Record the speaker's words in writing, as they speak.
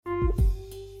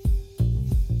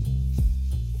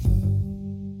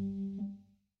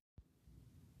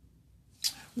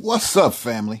What's up,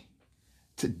 family?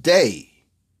 Today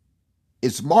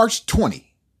is March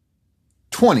 20,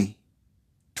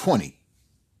 2020.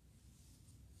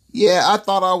 Yeah, I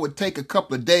thought I would take a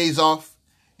couple of days off,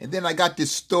 and then I got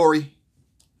this story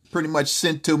pretty much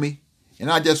sent to me, and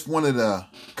I just wanted to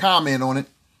comment on it.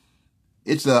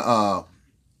 It's a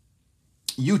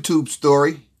YouTube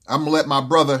story. I'm gonna let my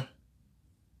brother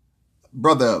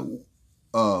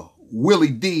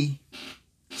Willie D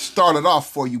start it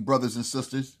off for you, brothers and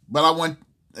sisters, but I want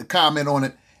to comment on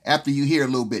it after you hear a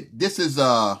little bit. This is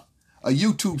a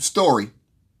YouTube story,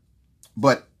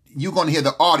 but you're going to hear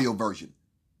the audio version.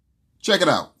 Check it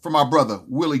out from my brother,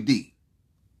 Willie D.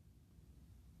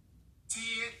 See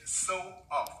it so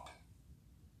often.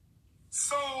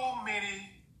 So many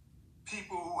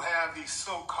people who have these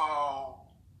so-called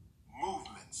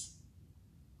movements,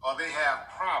 or they have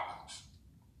problems.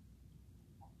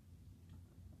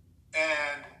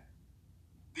 And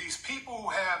these people who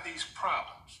have these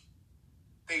problems,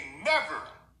 they never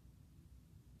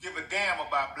give a damn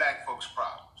about black folks'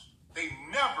 problems. They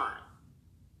never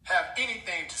have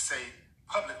anything to say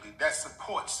publicly that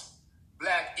supports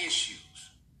black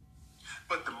issues.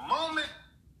 But the moment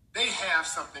they have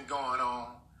something going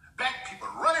on, black people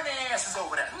running their asses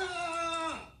over there,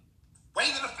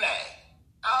 waving the flag.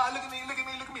 Ah, look at me, look at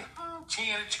me, look at me,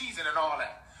 cheering and cheesing and all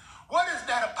that. What is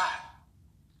that about?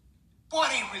 Boy,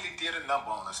 they really did a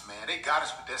number on us, man. They got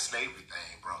us with that slavery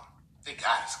thing, bro. They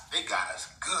got us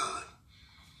good.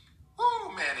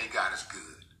 Woo, man, they got us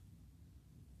good.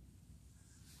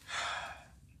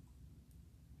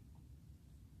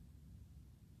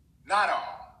 Not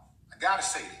all. I gotta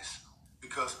say this,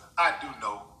 because I do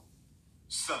know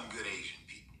some good Asian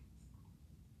people.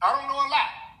 I don't know a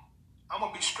lot. I'm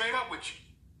gonna be straight up with you.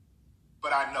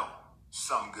 But I know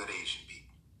some good Asian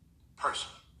people,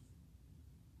 personally.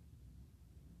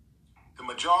 The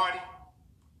majority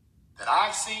that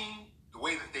I've seen, the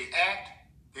way that they act,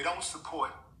 they don't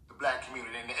support the black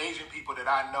community. And the Asian people that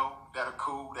I know that are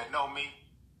cool, that know me,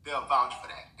 they'll vouch for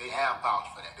that. They have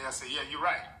vouched for that. They'll say, yeah, you're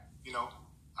right. You know,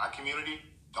 our community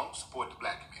don't support the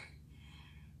black community.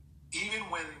 Even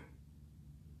when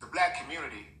the black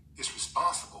community is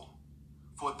responsible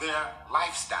for their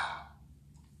lifestyle,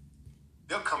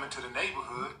 they'll come into the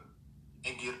neighborhood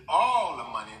and get all the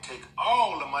money and take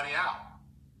all the money out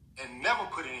and never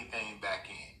put anything back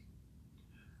in.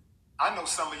 I know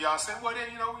some of y'all say, well, they're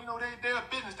a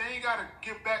business. They ain't got to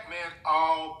give back, man.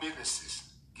 All businesses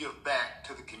give back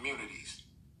to the communities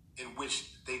in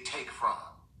which they take from.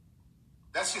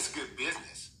 That's just good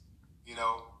business. You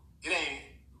know, it ain't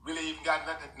really even got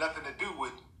nothing to do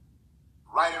with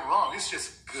right and wrong. It's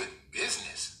just good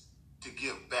business to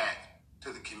give back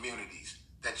to the communities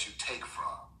that you take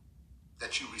from,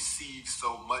 that you receive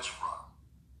so much from.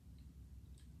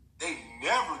 They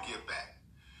never give back.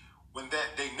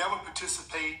 They never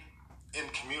participate in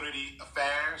community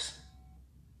affairs.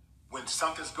 When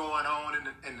something's going on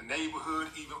in the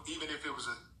neighborhood, even if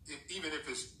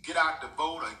it's get out to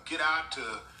vote or get out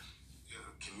to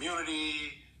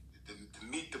community to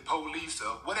meet the police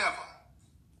or whatever,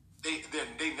 they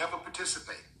never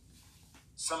participate.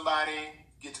 Somebody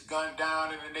gets gunned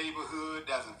down in the neighborhood,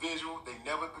 there's a visual, they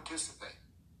never participate.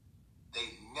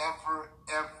 They never,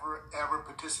 ever, ever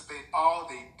participate. All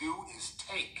they do is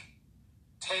take.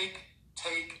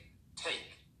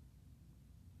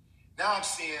 Now I'm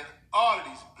seeing all of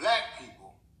these black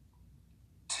people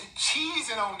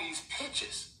cheesing on these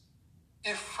pictures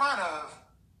in front of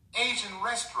Asian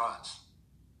restaurants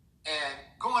and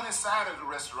going inside of the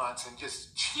restaurants and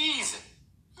just cheesing.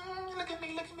 Look at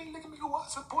me, who I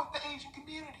support the Asian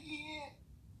community. Yeah.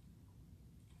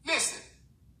 Listen.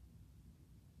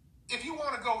 If you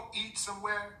want to go eat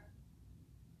somewhere,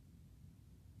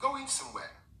 go eat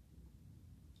somewhere.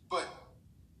 But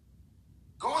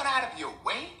going out of your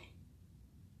way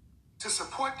to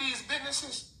support these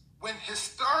businesses when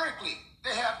historically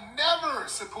they have never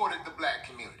supported the black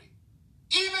community.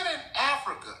 Even in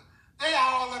Africa, they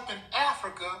all up in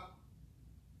Africa,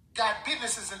 got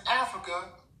businesses in Africa.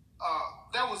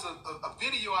 There was a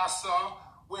video I saw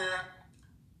where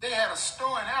they had a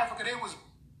store in Africa. They was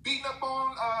beating up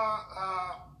on,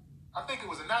 I think it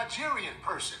was a Nigerian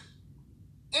person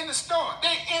in the store.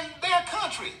 They in their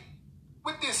country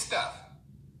with this stuff.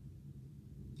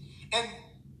 And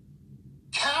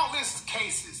countless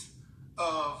cases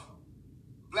of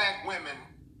black women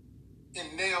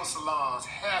in nail salons,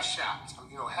 hair shops,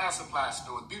 hair supply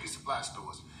stores, beauty supply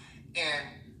stores, and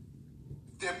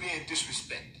they're being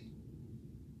disrespected.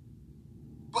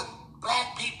 But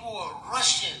black people are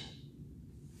rushing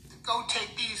to go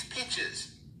take these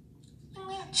pictures.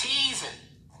 Cheesing.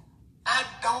 I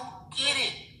don't get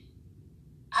it.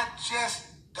 I just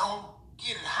don't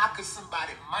get it. How could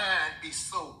somebody's mind be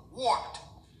so warped?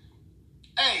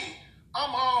 Hey,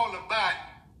 I'm all about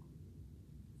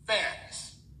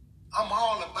fairness. I'm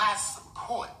all about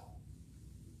support.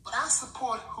 But I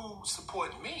support who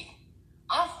support me.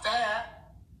 I'm fair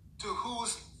to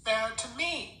who's fair to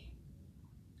me.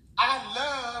 I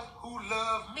love who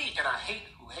love me, and I hate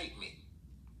who hate me.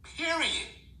 Period.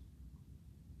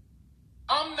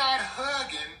 I'm not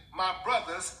hugging my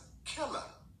brother's killer.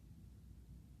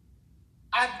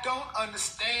 I don't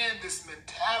understand this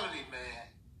mentality, man.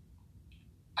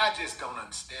 I just don't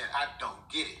understand. I don't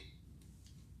get it.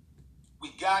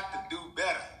 We got to do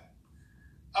better.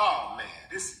 Oh man,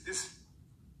 this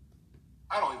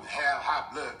I don't even have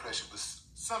high blood pressure, but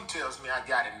some tells me I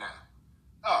got it now.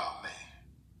 Oh man.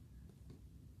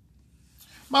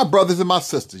 My brothers and my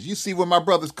sisters, you see where my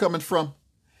brother's coming from?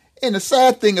 And the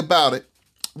sad thing about it,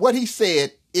 what he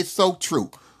said is so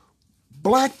true.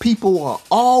 Black people are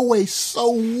always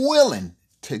so willing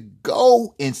to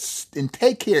go and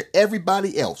take care of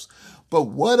everybody else. But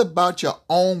what about your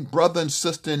own brother and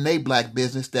sister in their black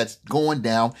business that's going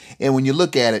down? And when you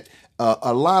look at it,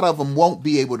 a lot of them won't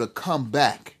be able to come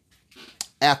back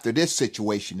after this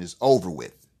situation is over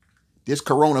with. This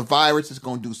coronavirus is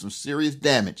going to do some serious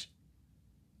damage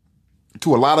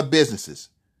to a lot of businesses.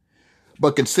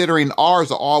 But considering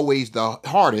ours are always the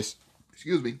hardest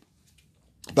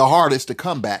to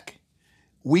come back,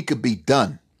 we could be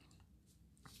done.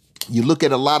 You look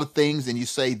at a lot of things and you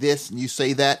say this and you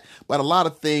say that, but a lot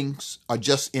of things are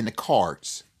just in the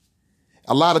cards.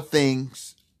 A lot of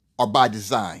things are by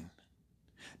design.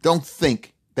 Don't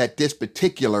think that this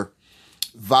particular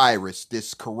virus,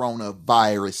 this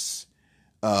coronavirus,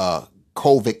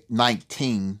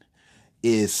 COVID-19,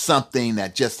 is something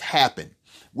that just happened.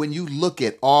 When you look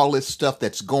at all this stuff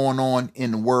that's going on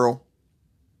in the world,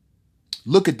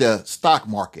 look at the stock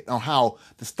market, on how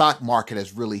the stock market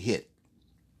has really hit.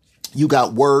 You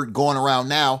got word going around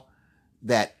now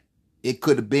that it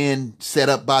could have been set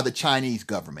up by the Chinese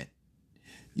government.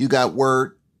 You got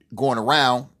word going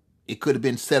around it could have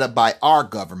been set up by our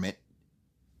government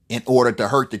in order to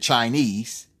hurt the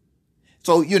Chinese.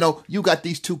 So, you got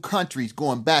these two countries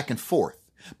going back and forth.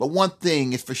 But one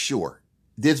thing is for sure,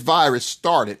 this virus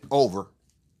started over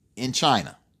in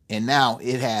China, and now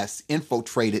it has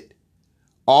infiltrated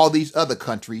all these other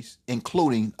countries,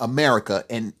 including America,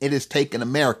 and it has taken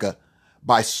America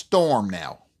by storm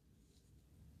now.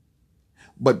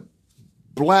 But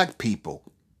black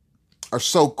people are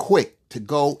so quick to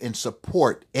go and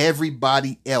support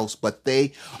everybody else, but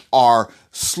they are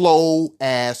slow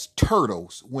as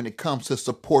turtles when it comes to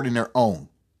supporting their own.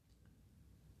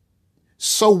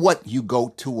 So what, you go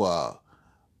to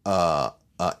a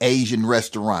Asian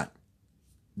restaurant?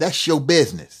 That's your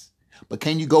business. But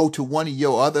can you go to one of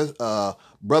your other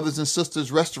brothers and sisters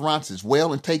restaurants as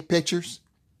well and take pictures?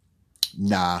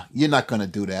 Nah, you're not going to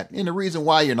do that. And the reason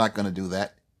why you're not going to do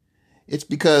that, it's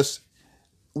because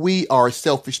we are a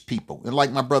selfish people. And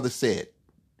like my brother said,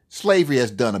 slavery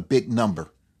has done a big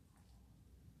number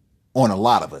on a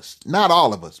lot of us. Not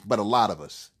all of us, but a lot of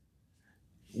us.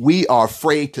 We are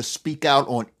afraid to speak out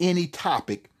on any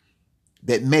topic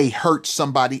that may hurt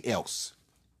somebody else.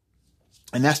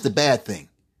 And that's the bad thing.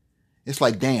 It's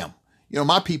like, damn,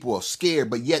 my people are scared,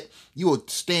 but yet you will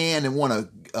stand and want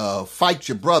to fight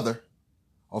your brother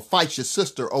or fight your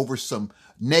sister over some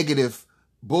negative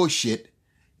bullshit.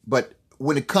 But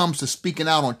when it comes to speaking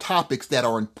out on topics that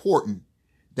are important,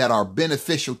 that are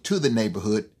beneficial to the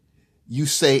neighborhood, you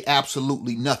say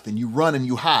absolutely nothing. You run and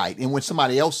you hide. And when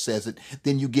somebody else says it,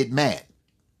 then you get mad.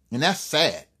 And that's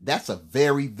sad. That's a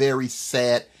very, very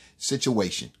sad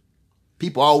situation.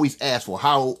 People always ask, well,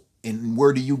 how and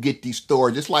where do you get these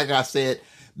stories? Just like I said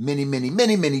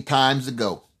many times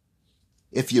ago.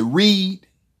 If you read,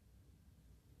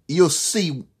 you'll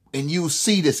see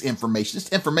this information. This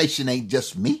information ain't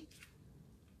just me.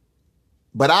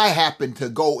 But I happen to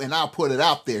go and I'll put it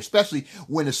out there, especially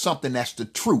when it's something that's the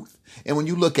truth. And when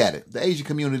you look at it, the Asian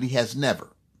community has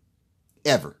never,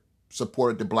 ever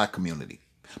supported the black community.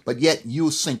 But yet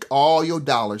you'll sink all your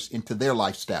dollars into their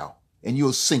lifestyle. And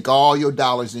you'll sink all your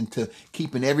dollars into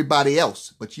keeping everybody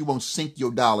else. But you won't sink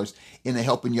your dollars into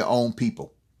helping your own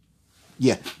people.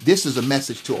 Yeah, this is a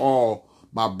message to all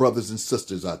my brothers and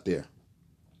sisters out there.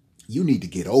 You need to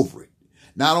get over it.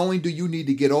 Not only do you need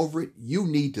to get over it, you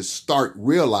need to start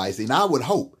realizing, I would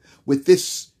hope, with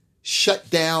this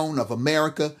shutdown of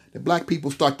America, that black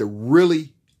people start to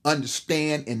really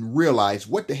understand and realize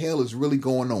what the hell is really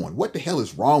going on. What the hell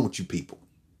is wrong with you people?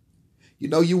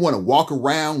 You want to walk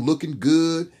around looking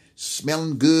good,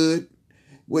 smelling good.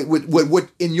 What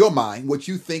in your mind, what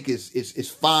you think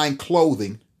is fine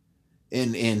clothing,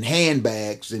 and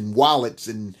handbags and wallets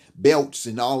and belts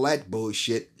and all that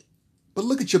bullshit. But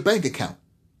look at your bank account.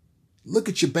 Look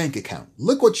at your bank account.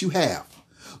 Look what you have.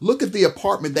 Look at the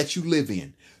apartment that you live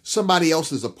in. Somebody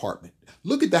else's apartment.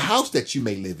 Look at the house that you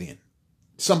may live in.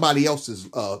 Somebody else's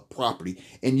property,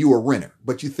 and you're a renter,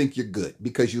 but you think you're good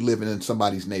because you're living in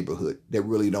somebody's neighborhood that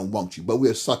really don't want you, but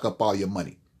we'll suck up all your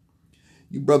money.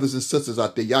 You brothers and sisters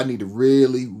out there, y'all need to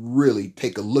really, really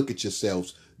take a look at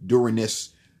yourselves during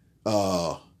this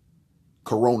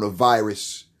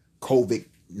coronavirus,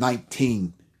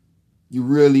 COVID-19. You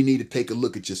really need to take a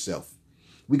look at yourself.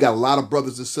 We got a lot of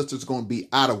brothers and sisters going to be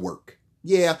out of work.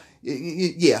 Yeah.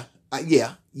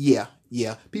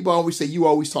 People always say, you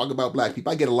always talk about black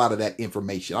people. I get a lot of that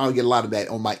information. I get a lot of that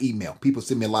on my email. People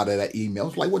send me a lot of that email.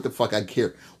 It's like, what the fuck I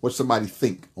care what somebody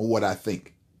think or what I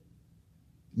think.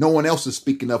 No one else is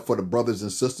speaking up for the brothers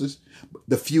and sisters.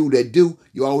 The few that do,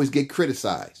 you always get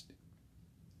criticized.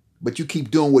 But you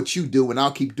keep doing what you do and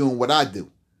I'll keep doing what I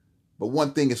do. But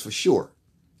one thing is for sure.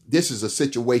 This is a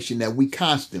situation that we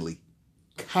constantly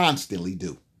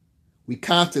do. We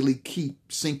constantly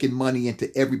keep sinking money into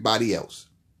everybody else.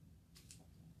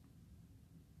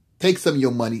 Take some of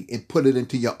your money and put it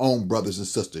into your own brothers and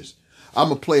sisters. I'm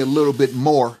going to play a little bit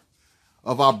more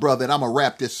of our brother and I'm going to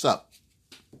wrap this up.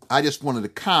 I just wanted to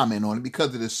comment on it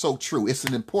because it is so true. It's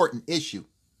an important issue.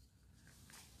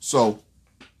 So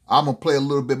I'm going to play a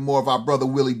little bit more of our brother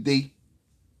Willie D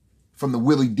from the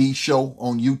Willie D Show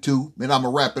on YouTube, and I'm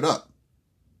going to wrap it up.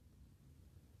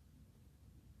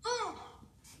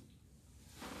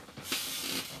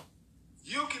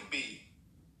 You can be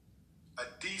a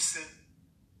decent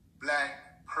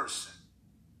black person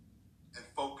and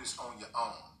focus on your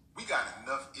own. We got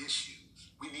enough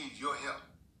issues. We need your help.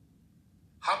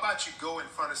 How about you go in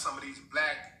front of some of these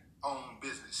black-owned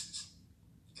businesses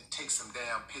and take some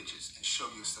damn pictures and show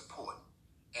your support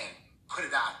and put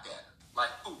it out there. Like,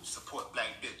 ooh, support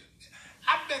black business.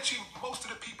 I bet you most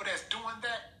of the people that's doing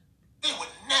that, they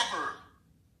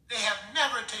have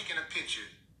never taken a picture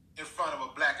in front of a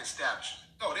black establishment.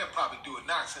 Oh, they'll probably do it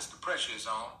now since the pressure is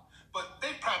on, but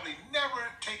they probably never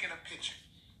taken a picture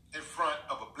in front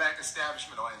of a black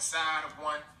establishment or inside of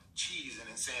one, cheesing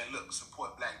and saying, look,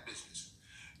 support black business.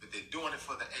 But they're doing it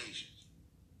for the Asians.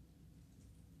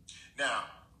 Now,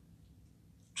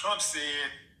 Trump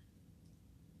said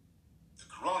the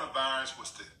coronavirus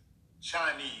was the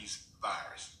Chinese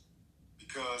virus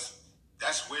because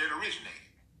that's where it originated.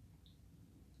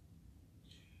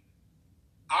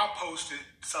 I posted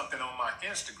something on my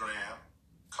Instagram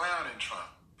clowning Trump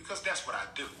because that's what I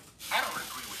do. I don't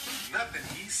agree with nothing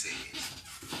he says.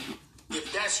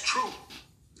 If that's true,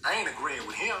 I ain't agreeing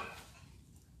with him.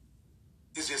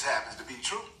 It just happens to be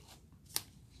true.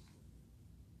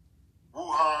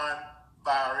 Wuhan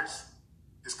virus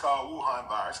is called Wuhan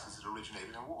virus because it originated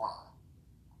in Wuhan.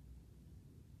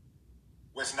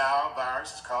 West Nile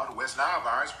virus is called the West Nile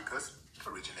virus because it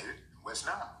originated in West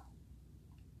Nile.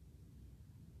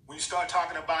 When you start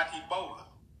talking about Ebola,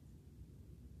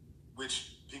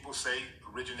 which people say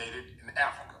originated in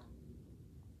Africa,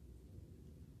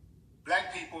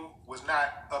 black people was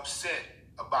not upset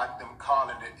about them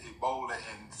calling it Ebola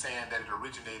and saying that it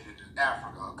originated in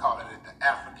Africa, or calling it the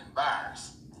African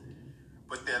virus.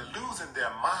 But they're losing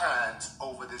their minds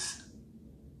over this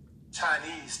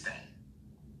Chinese thing.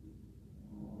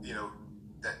 You know,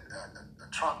 that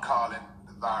Trump calling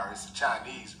the virus the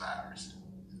Chinese virus.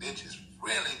 They're just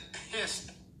really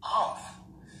pissed off.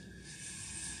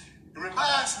 It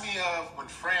reminds me of when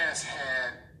France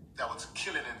that was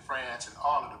killing in France, and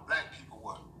all of the black people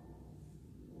were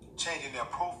changing their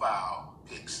profile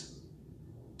pics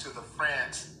to the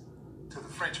French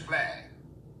flag.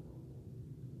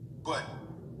 But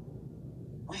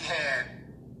we had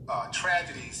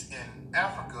tragedies in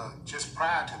Africa just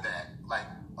prior to that, like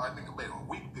I think about a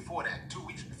week before that, 2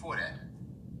 weeks before that,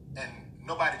 and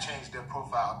nobody changed their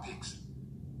profile pics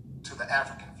to the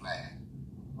African flag.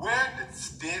 Where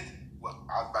does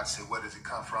it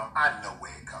come from? I know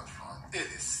where it comes from. It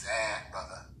is sad,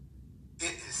 brother.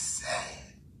 It is sad.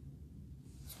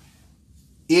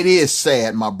 It is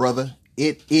sad, my brother.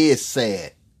 It is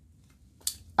sad.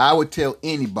 I would tell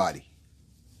anybody,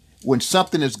 when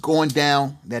something is going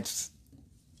down that's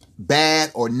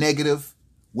bad or negative,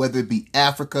 whether it be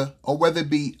Africa or whether it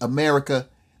be America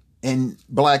and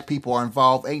black people are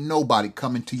involved, ain't nobody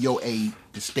coming to your aid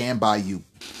to stand by you.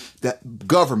 The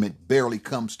government barely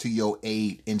comes to your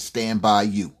aid and stand by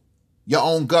you. Your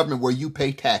own government where you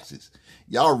pay taxes.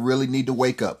 Y'all really need to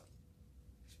wake up.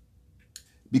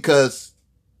 Because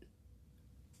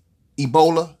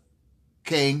Ebola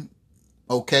came,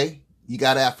 okay, you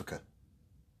got Africa.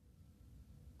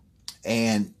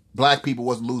 And black people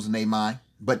wasn't losing their mind,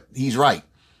 but he's right.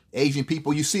 Asian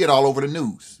people, you see it all over the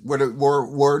news.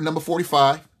 Word number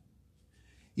 45,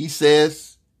 he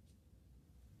says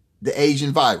the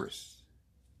Asian virus.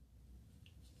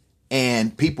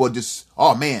 And people are just,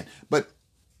 oh man. But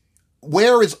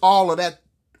where is all of that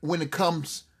when it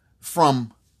comes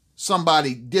from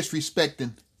somebody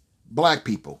disrespecting black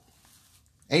people?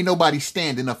 Ain't nobody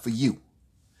standing up for you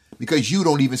because you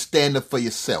don't even stand up for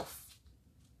yourself.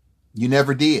 You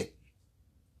never did.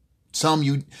 Some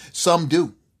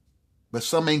do, but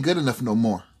some ain't good enough no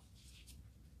more.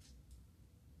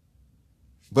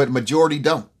 But majority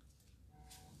don't.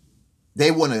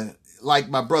 They want to, like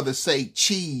my brothers say,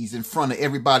 cheese in front of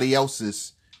everybody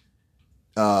else's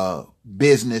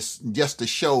business just to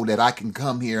show that I can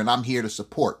come here and I'm here to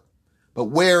support. But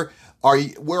where are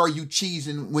you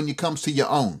cheesing when it comes to your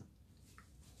own?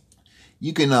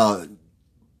 You can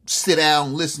sit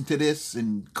down, listen to this,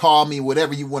 and call me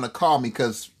whatever you want to call me,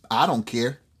 because I don't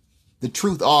care. The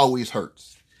truth always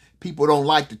hurts. People don't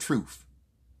like the truth.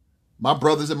 My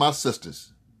brothers and my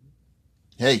sisters,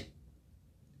 hey,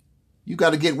 you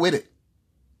got to get with it,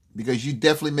 because you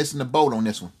definitely missing the boat on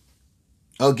this one.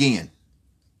 Again.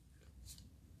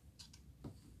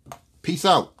 Peace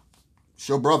out. It's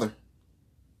your brother.